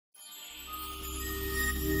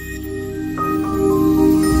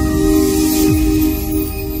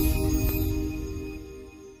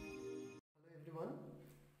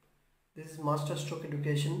Masterstroke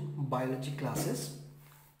Education biology classes.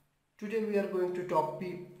 Today we are going to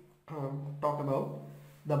talk about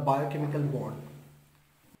the biochemical bond.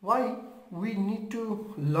 Why we need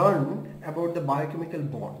to learn about the biochemical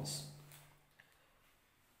bonds?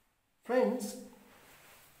 Friends,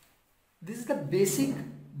 this is the basic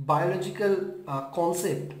biological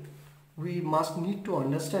concept we must need to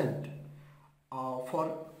understand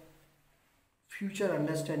for future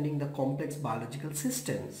understanding the complex biological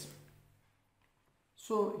systems.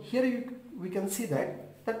 So here we can see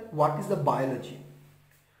that what is the biology.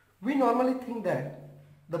 We normally think that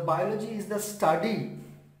the biology is the study.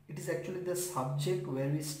 It is actually the subject where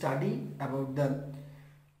we study about the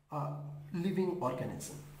living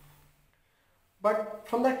organism. But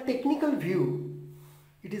from the technical view,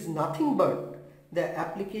 it is nothing but the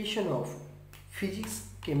application of physics,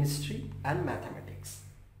 chemistry and mathematics.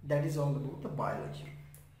 That is all about the biology.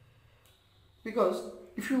 Because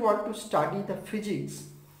if you want to study the physics,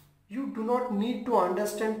 you do not need to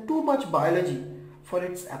understand too much biology for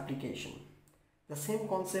its application. The same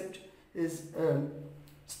concept is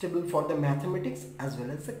stable for the mathematics as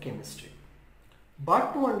well as the chemistry.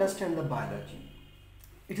 But to understand the biology,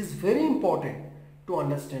 it is very important to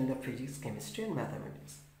understand the physics, chemistry and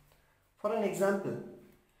mathematics. For an example,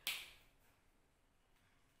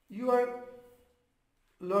 you are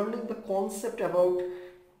learning the concept about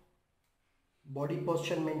body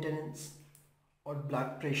posture maintenance or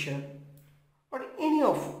blood pressure or any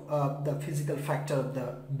of the physical factor of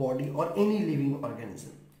the body or any living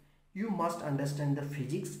organism. You must understand the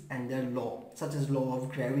physics and their law, such as law of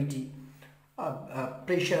gravity,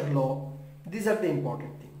 pressure law. These are the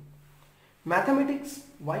important things. Mathematics.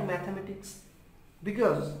 Why mathematics?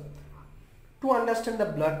 Because to understand the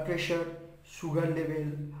blood pressure, sugar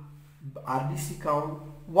level, RBC count,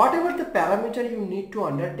 whatever the parameter you need to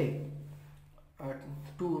undertake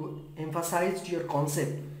to emphasize your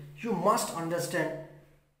concept, you must understand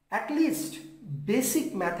at least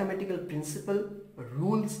basic mathematical principle,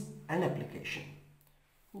 rules and application.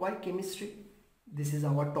 Why chemistry? This is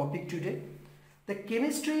our topic today. The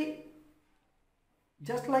chemistry,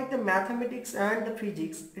 just like the mathematics and the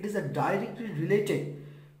physics, it is directly related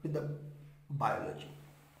with the biology.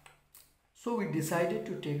 So we decided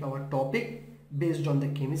to take our topic based on the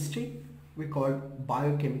chemistry we call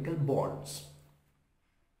biochemical bonds.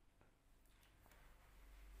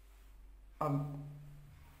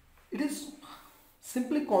 It is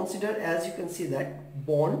simply considered, as you can see, that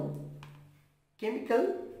bond,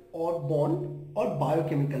 chemical or bond or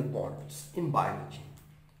biochemical bonds in biology.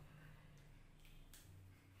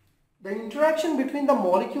 The interaction between the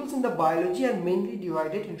molecules in the biology are mainly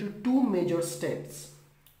divided into two major steps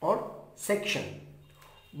or section.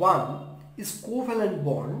 One is covalent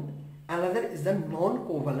bond, another is the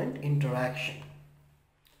non-covalent interaction.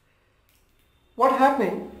 What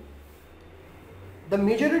happened? The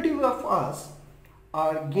majority of us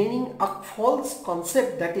are gaining a false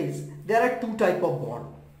concept, that is, there are two types of bond,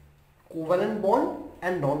 covalent bond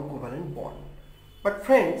and non-covalent bond. But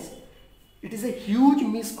friends, it is a huge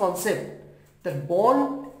misconception that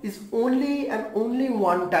bond is only and only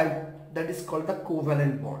one type, that is called the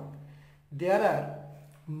covalent bond. There are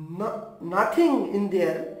nothing in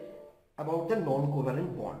there about the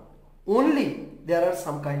non-covalent bond. Only there are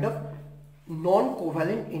some kind of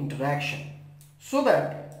non-covalent interaction. So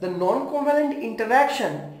that the non-covalent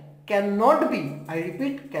interaction cannot be, I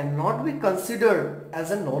repeat, cannot be considered as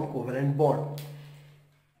a non-covalent bond.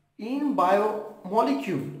 In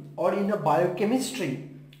biomolecule or in a biochemistry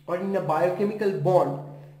or in a biochemical bond,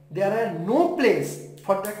 there are no place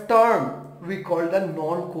for the term we call the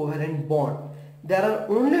non-covalent bond. There are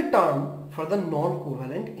only terms for the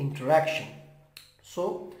non-covalent interaction.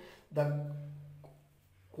 So the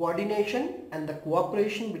coordination and the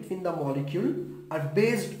cooperation between the molecule are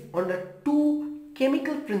based on the two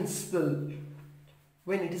chemical principles.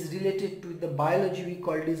 When it is related to the biology, we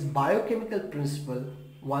call this biochemical principle.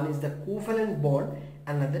 One is the covalent bond,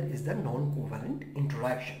 another is the non-covalent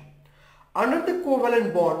interaction. Under the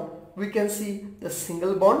covalent bond, we can see the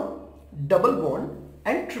single bond, double bond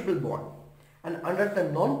and triple bond. And under the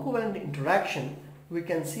non-covalent interaction, we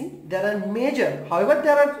can see there are major, however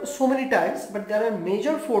there are so many types, but there are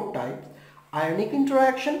major four types: ionic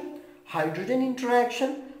interaction, hydrogen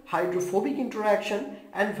interaction, hydrophobic interaction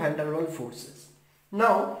and van der Waals forces.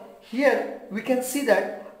 Now here we can see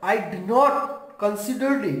that I did not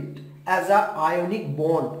consider it as a ionic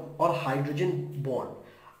bond or hydrogen bond.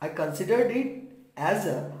 I considered it as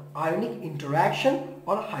a ionic interaction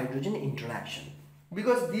or hydrogen interaction,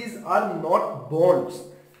 because these are not bonds,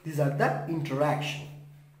 these are the interaction.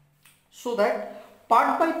 So that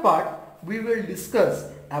part by part we will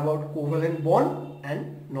discuss about covalent bond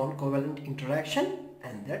and non-covalent interaction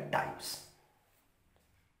and their types.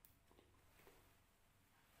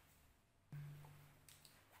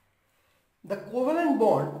 The covalent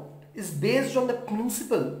bond is based on the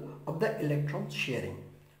principle of the electron sharing,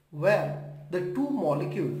 where the two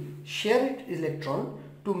molecules share its electron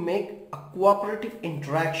to make a cooperative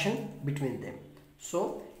interaction between them.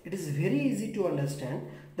 So it is very easy to understand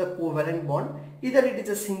the covalent bond. Either it is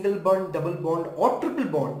a single bond, double bond or triple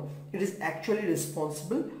bond. It is actually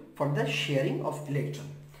responsible for the sharing of electron.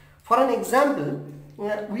 For an example,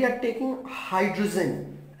 we are taking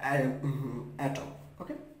hydrogen atom.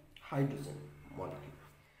 Okay, hydrogen molecule.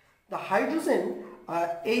 The hydrogen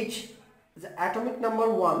H is atomic number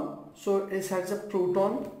 1, so it has a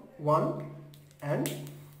proton 1 and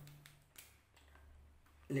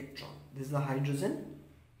electron. This is the hydrogen.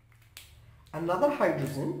 Another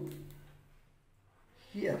hydrogen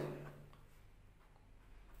here,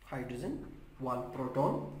 hydrogen, 1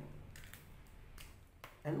 proton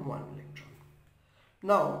and 1 electron.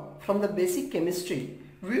 Now from the basic chemistry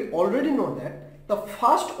we already know that the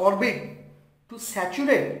first orbit to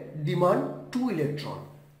saturate demand 2 electrons.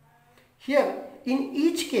 Here in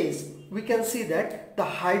each case we can see that the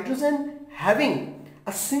hydrogen having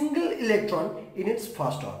a single electron in its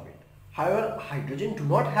first orbit. However, hydrogen do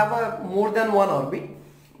not have a more than one orbit,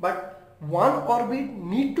 but one orbit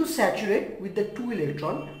need to saturate with the 2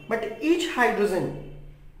 electron, but each hydrogen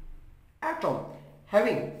atom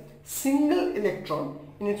having single electron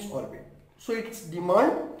in its orbit. So its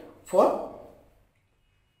demand for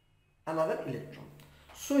another electron.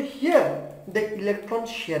 So here the electron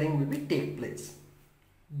sharing will be take place.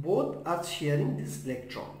 Both are sharing this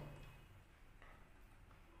electron.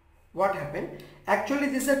 What happened? Actually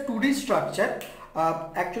this is a 2D structure.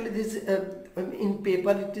 Actually this in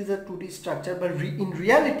paper it is a 2D structure, but in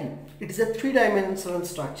reality it is a 3-dimensional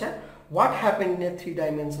structure. What happened in a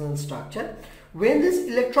 3-dimensional structure? When this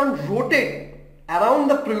electron rotate around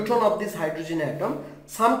the proton of this hydrogen atom,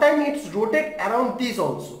 sometimes it's rotate around this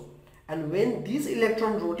also, and when this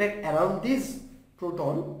electron rotate around this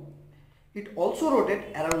proton, it also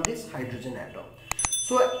rotate around this hydrogen atom.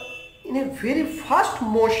 So in a very fast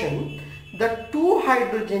motion, the 2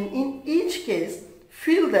 hydrogen in each case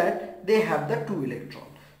feel that they have the 2 electron.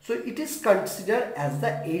 So it is considered as the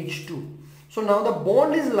H2. So now the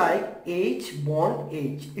bond is like H bond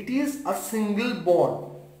H. It is a single bond.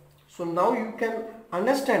 So now you can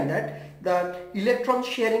understand that the electron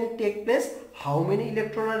sharing take place. How many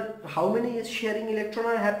sharing electron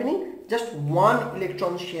are happening? Just one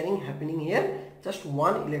electron sharing happening here. Just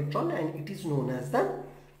one electron, and it is known as the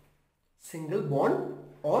single bond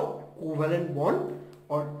or covalent bond,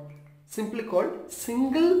 or simply called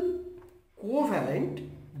single covalent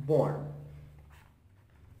bond.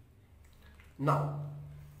 Now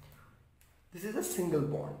this is a single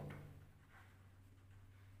bond.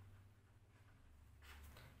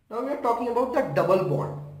 Now we are talking about the double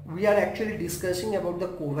bond. We are actually discussing about the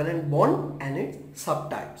covalent bond and its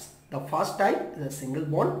subtypes. The first type is a single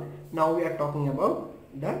bond. Now we are talking about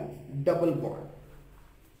the double bond.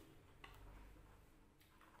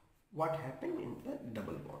 What happened in the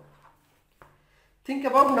double bond? Think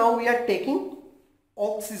about, now we are taking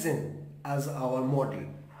oxygen as our model.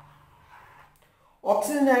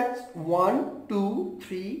 Oxygen has 1, 2,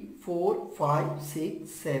 3, 4, 5,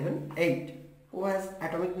 6, 7, 8. Who has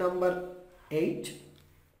atomic number 8?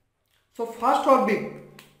 So first orbit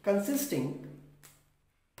consisting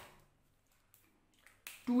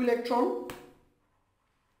 2 electron.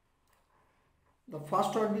 The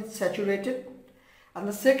first orbit is saturated, and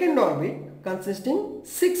the second orbit consisting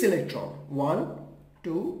 6 electron. 1,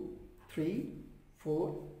 2, 3,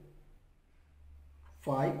 4,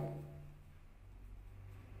 5,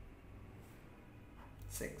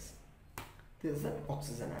 6. This is an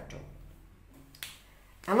oxygen atom.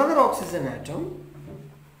 Another oxygen atom,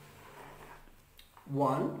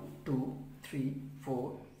 1, 2, 3,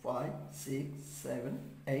 4, 5, 6, 7,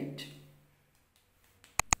 8.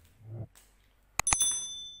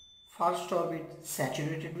 First orbit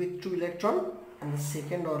saturated with 2 electron, and the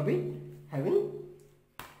second orbit having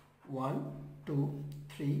 1, 2,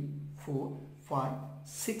 3, 4, 5,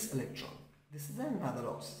 6 electron. This is another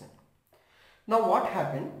oxygen. Now what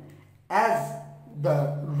happened? As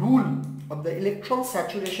the rule of the electron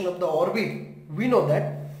saturation of the orbit, we know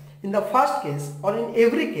that in the first case, or in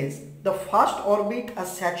every case, the first orbit is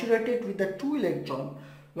saturated with the 2 electron,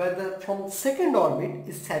 where the from second orbit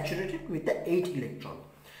is saturated with the 8 electron.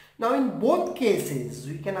 Now in both cases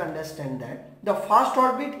we can understand that the first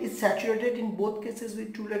orbit is saturated in both cases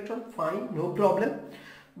with 2 electron, fine, no problem.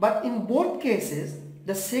 But in both cases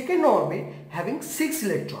the second orbit having 6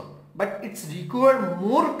 electrons, but it's required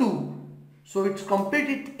more 2, so it's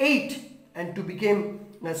completed 8 and to become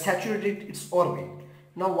saturated its orbit.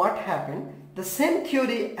 Now what happened? The same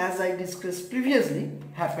theory as I discussed previously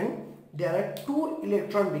happened. There are 2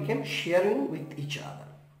 electrons became sharing with each other.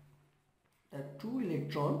 The 2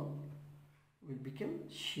 electrons will become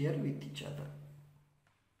share with each other.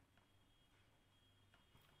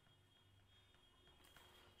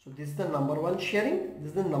 So this is the number 1 sharing, this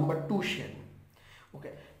is the number 2 sharing.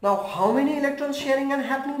 Okay. Now how many electrons sharing are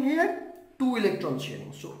happening here? 2 electrons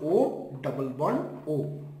sharing. So O double bond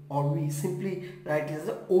O, or we simply write it as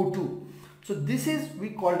the O2. So this is we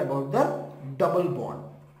called about the double bond.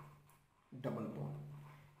 Double bond.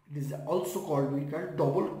 It is also called, we call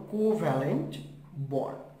double covalent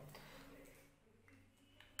bond.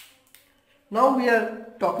 Now we are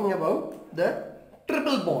talking about the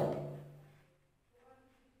triple bond.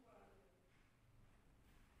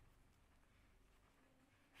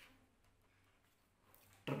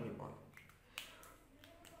 Triple bond.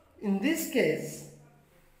 In this case,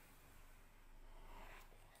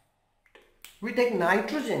 we take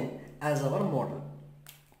nitrogen as our model.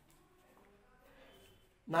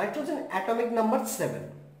 Nitrogen atomic number 7.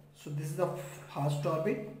 So this is the first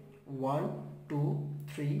orbit. 1, 2,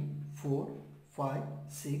 3, 4, 5,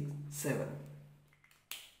 6, 7.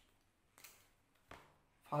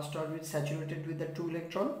 First orbit saturated with the 2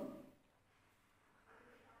 electron.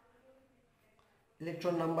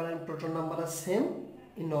 Electron number and proton number are same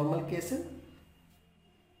in normal cases.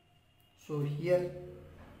 So here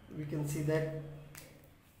we can see that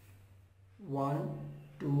 1,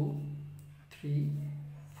 2, 3,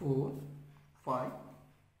 4, 5.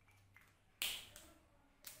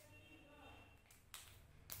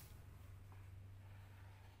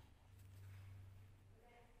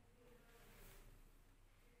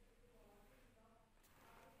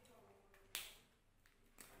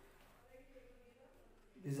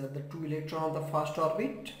 These are the 2 electrons of the first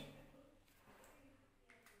orbit.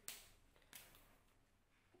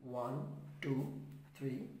 1, 2,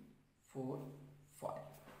 3, 4, 5.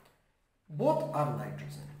 Both are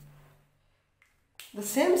nitrogen. The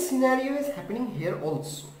same scenario is happening here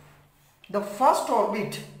also. The first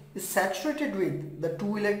orbit is saturated with the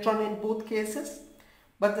 2 electrons in both cases,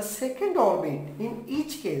 but the second orbit in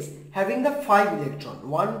each case having the 5 electrons.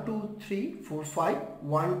 1, 2, 3, 4, 5.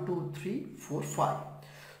 1, 2, 3, 4, 5.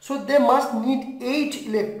 So they must need 8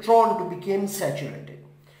 electrons to become saturated.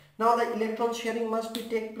 Now the electron sharing must be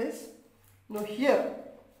take place. Now here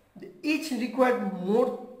each required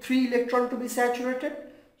more 3 electrons to be saturated.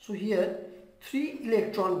 So here 3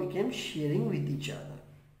 electrons became sharing with each other.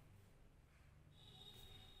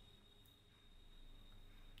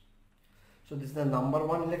 So this is the number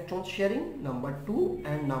 1 electron sharing, number 2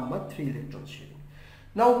 and number 3 electron sharing.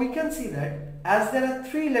 Now we can see that as there are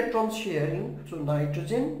 3 electrons sharing, so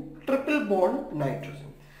nitrogen, triple bond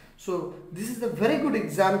nitrogen. So this is a very good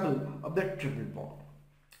example of the triple bond.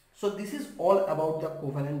 So this is all about the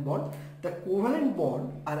covalent bond. The covalent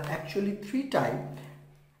bond are actually 3 types: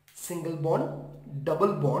 single bond,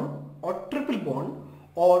 double bond or triple bond,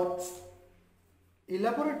 or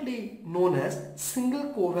elaborately known as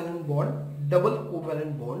single covalent bond, double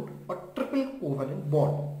covalent bond or triple covalent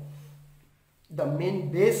bond. The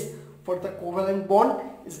main base for the covalent bond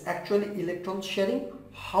is actually electron sharing.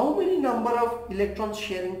 How many number of electron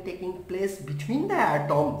sharing taking place between the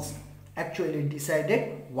atoms actually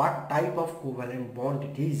decided what type of covalent bond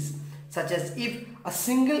it is. Such as if a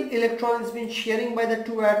single electron has been sharing by the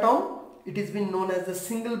 2 atoms, it is been known as the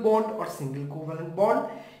single bond or single covalent bond.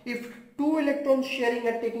 If 2 electrons sharing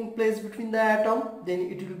are taking place between the atom, then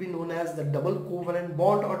it will be known as the double covalent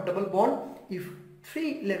bond or double bond. If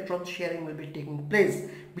 3 electrons sharing will be taking place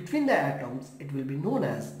between the atoms, it will be known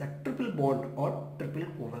as the triple bond or triple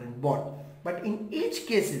covalent bond. But in each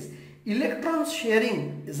cases, electrons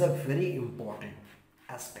sharing is a very important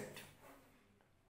aspect.